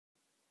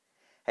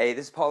Hey,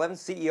 this is Paul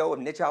Evans, CEO of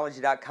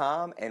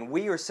Nicheology.com, and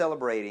we are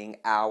celebrating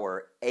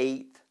our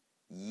 8th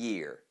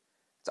year.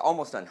 It's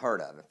almost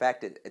unheard of. In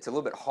fact, it's a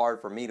little bit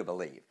hard for me to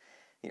believe.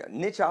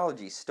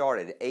 Nicheology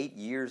started 8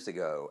 years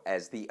ago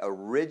as the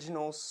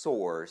original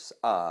source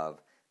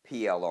of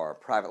PLR,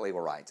 private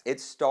label rights.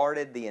 It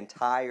started the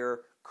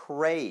entire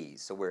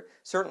craze, so we're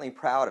certainly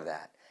proud of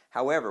that.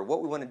 However,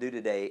 what we want to do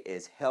today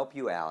is help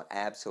you out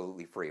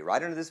absolutely free.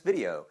 Right under this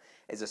video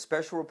is a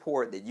special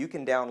report that you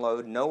can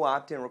download, no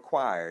opt-in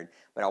required,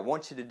 but I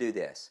want you to do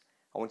this.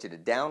 I want you to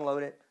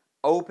download it,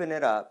 open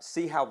it up,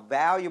 see how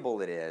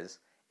valuable it is,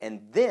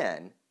 and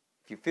then,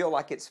 if you feel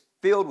like it's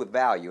filled with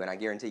value, and I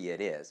guarantee you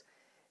it is,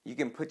 you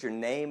can put your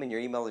name and your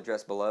email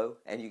address below,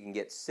 and you can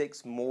get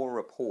 6 more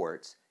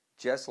reports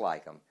just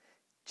like them,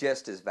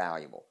 just as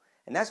valuable.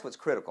 And that's what's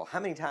critical. How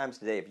many times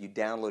today have you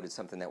downloaded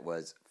something that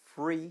was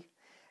free,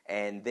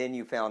 and then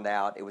you found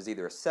out it was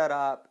either a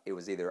setup, it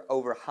was either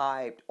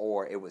overhyped,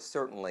 or it was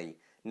certainly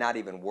not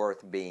even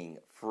worth being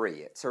free?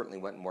 It certainly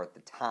wasn't worth the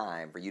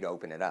time for you to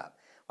open it up.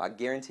 Well, I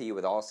guarantee you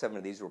with all 7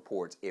 of these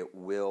reports, it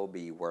will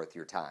be worth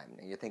your time.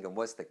 And you're thinking,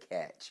 what's the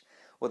catch?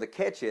 Well, the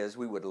catch is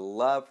we would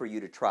love for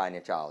you to try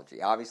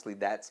Nicheology. Obviously,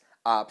 that's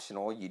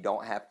optional. You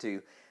don't have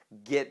to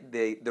get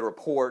the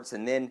reports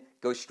and then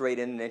go straight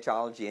into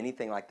Nicheology,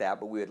 anything like that,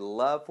 but we would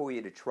love for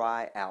you to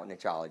try out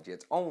Nicheology.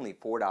 It's only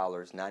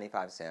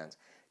 $4.95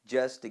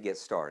 just to get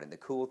started. The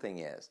cool thing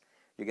is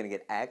you're going to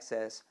get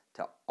access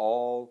to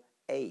all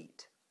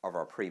 8 of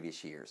our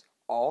previous years,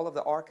 all of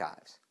the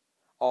archives,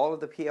 all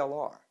of the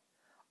PLR,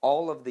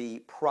 all of the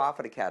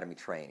Profit Academy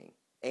training,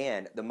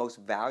 and the most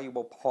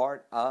valuable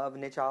part of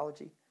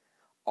Nicheology,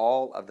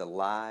 all of the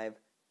live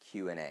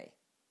Q&A.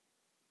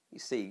 You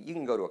see, you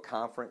can go to a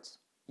conference,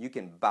 you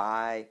can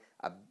buy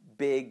a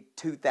big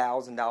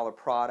 $2,000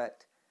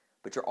 product,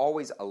 but you're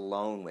always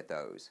alone with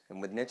those.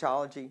 And with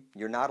Nicheology,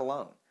 you're not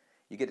alone.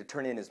 You get to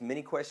turn in as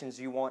many questions as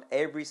you want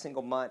every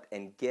single month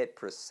and get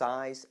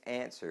precise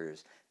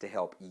answers to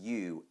help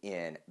you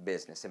in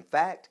business. In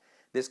fact,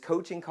 this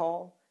coaching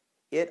call,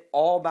 it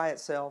all by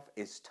itself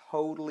is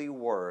totally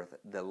worth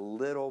the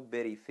little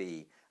bitty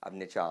fee of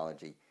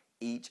Nicheology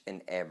each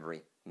and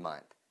every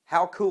month.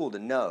 How cool to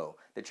know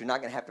that you're not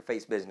going to have to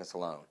face business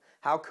alone.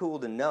 How cool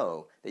to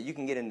know that you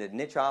can get into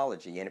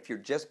Nicheology, and if you're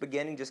just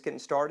beginning, just getting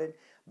started,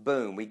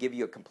 boom, we give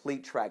you a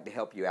complete track to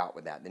help you out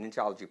with that, the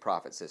Nicheology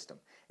Profit System.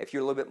 If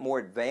you're a little bit more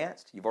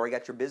advanced, you've already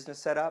got your business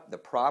set up, the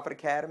Profit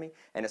Academy,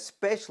 and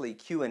especially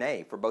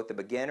Q&A for both the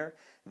beginner,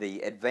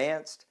 the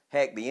advanced,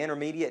 heck, the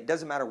intermediate, it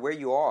doesn't matter where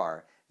you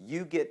are,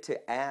 you get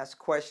to ask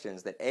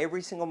questions that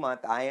every single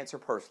month I answer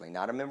personally,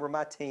 not a member of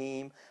my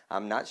team.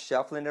 I'm not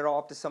shuffling it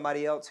off to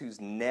somebody else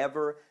who's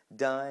never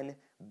done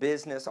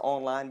business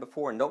online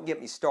before. And don't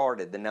get me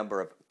started, the number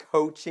of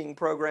coaching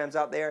programs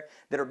out there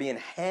that are being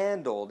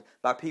handled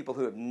by people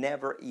who have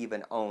never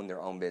even owned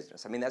their own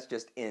business. I mean, that's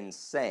just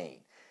insane.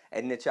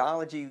 At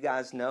Nicheology, you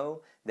guys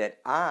know that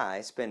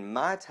I spend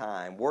my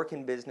time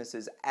working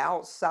businesses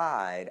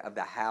outside of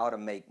the how to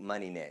make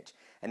money niche.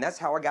 And that's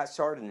how I got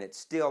started, and it's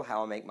still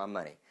how I make my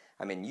money.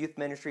 I'm in youth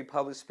ministry,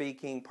 public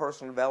speaking,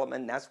 personal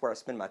development, and that's where I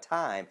spend my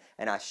time.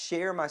 And I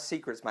share my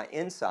secrets, my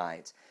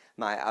insights,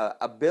 my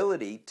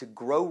ability to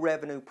grow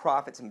revenue,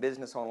 profits, and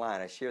business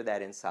online. I share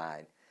that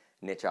inside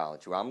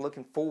Nicheology. Well, I'm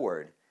looking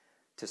forward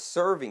to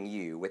serving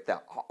you with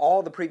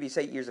all the previous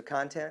 8 years of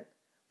content,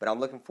 but I'm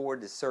looking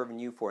forward to serving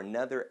you for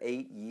another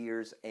 8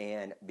 years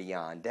and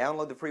beyond.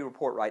 Download the free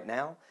report right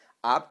now.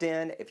 Opt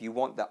in if you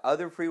want the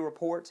other free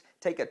reports.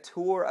 Take a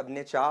tour of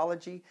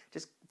Nicheology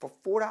just for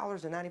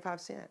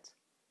 $4.95.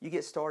 You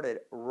get started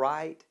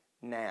right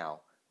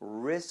now,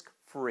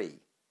 risk-free.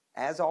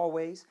 As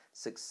always,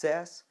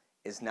 success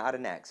is not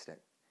an accident.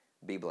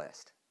 Be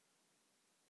blessed.